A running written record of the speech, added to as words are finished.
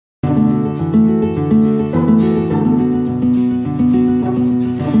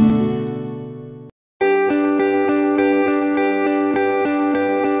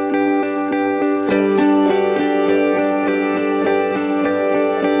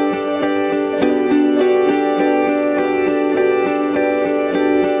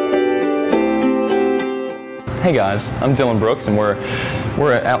Hey guys, I'm Dylan Brooks and we're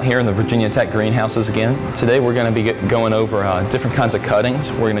out here in the Virginia Tech greenhouses again. Today we're going to be going over different kinds of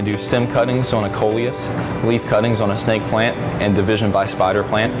cuttings. We're going to do stem cuttings on a coleus, leaf cuttings on a snake plant, and division by spider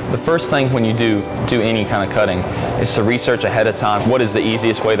plant. The first thing when you do any kind of cutting is to research ahead of time what is the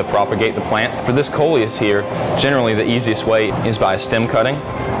easiest way to propagate the plant. For this coleus here, generally the easiest way is by a stem cutting.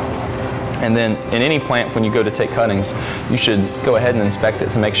 And then in any plant, when you go to take cuttings, you should go ahead and inspect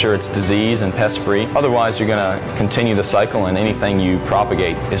it to make sure it's disease and pest free. Otherwise, you're going to continue the cycle and anything you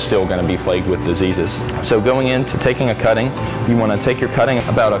propagate is still going to be plagued with diseases. So going into taking a cutting, you want to take your cutting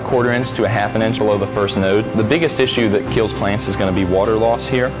about 1/4 inch to 1/2 inch below the first node. The biggest issue that kills plants is going to be water loss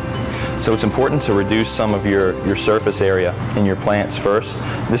here. So it's important to reduce some of your surface area in your plants first.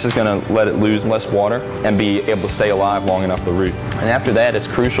 This is going to let it lose less water and be able to stay alive long enough to root. And after that, it's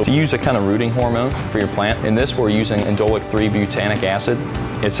crucial to use a kind of rooting hormone for your plant. In this, we're using indolic 3-butanic acid.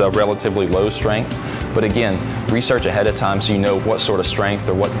 It's a relatively low strength, but again, research ahead of time so you know what sort of strength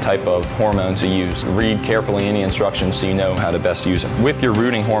or what type of hormone to use. Read carefully any instructions so you know how to best use it. With your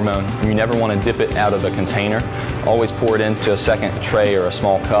rooting hormone, you never want to dip it out of the container. Always pour it into a second tray or a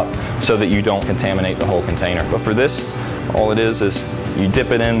small cup so that you don't contaminate the whole container. But for this, all it is you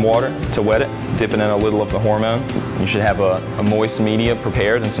dip it in water to wet it, dip it in a little of the hormone. You should have a moist media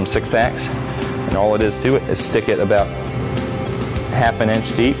prepared and some 6-packs. And all it is to it is stick it about 1/2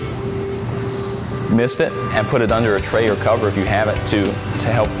 inch deep, mist it, and put it under a tray or cover if you have it to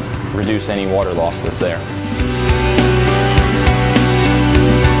help reduce any water loss that's there.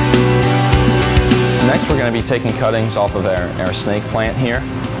 Next, we're going to be taking cuttings off of our snake plant here.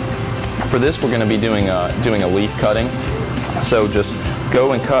 For this, we're going to be doing a leaf cutting. So just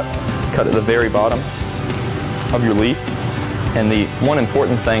go and cut at the very bottom of your leaf. And the one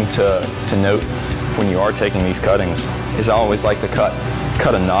important thing to note when you are taking these cuttings is I always like to cut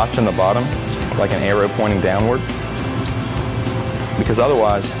a notch in the bottom, like an arrow pointing downward, because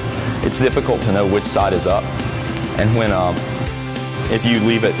otherwise it's difficult to know which side is up. And if you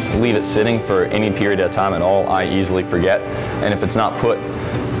leave it sitting for any period of time at all, I easily forget. And if it's not put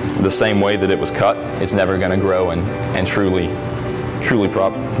the same way that it was cut, it's never going to grow and truly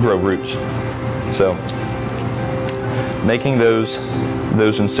grow roots. So making those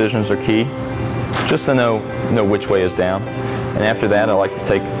incisions are key, just to know which way is down. And after that, I like to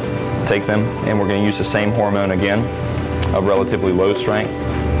take them, and we're going to use the same hormone again, of relatively low strength.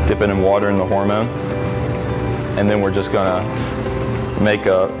 Dip it in water in the hormone, and then we're just going to make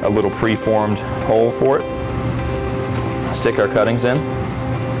a little pre-formed hole for it. Stick our cuttings in,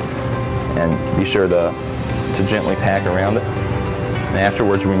 and be sure to gently pack around it. And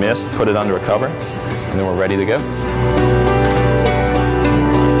afterwards, we mist, put it under a cover, and then we're ready to go.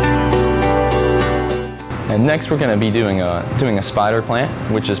 And next we're going to be doing a spider plant,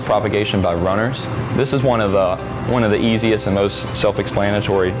 which is propagation by runners. This is one of the easiest and most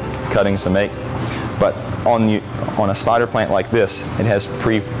self-explanatory cuttings to make. But on a spider plant like this, it has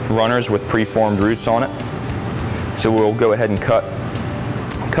runners with pre-formed roots on it. So we'll go ahead and cut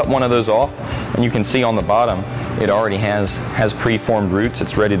one of those off, and you can see on the bottom it already has pre-formed roots.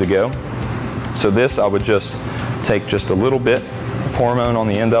 It's ready to go. So this, I would just take just a little bit of hormone on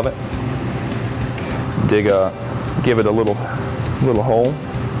the end of it. Give it a little hole,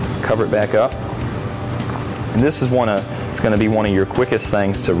 cover it back up. And this is it's going to be one of your quickest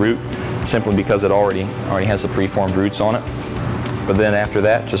things to root, simply because it already has the preformed roots on it. But then after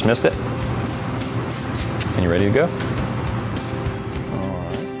that, just mist it, and you're ready to go.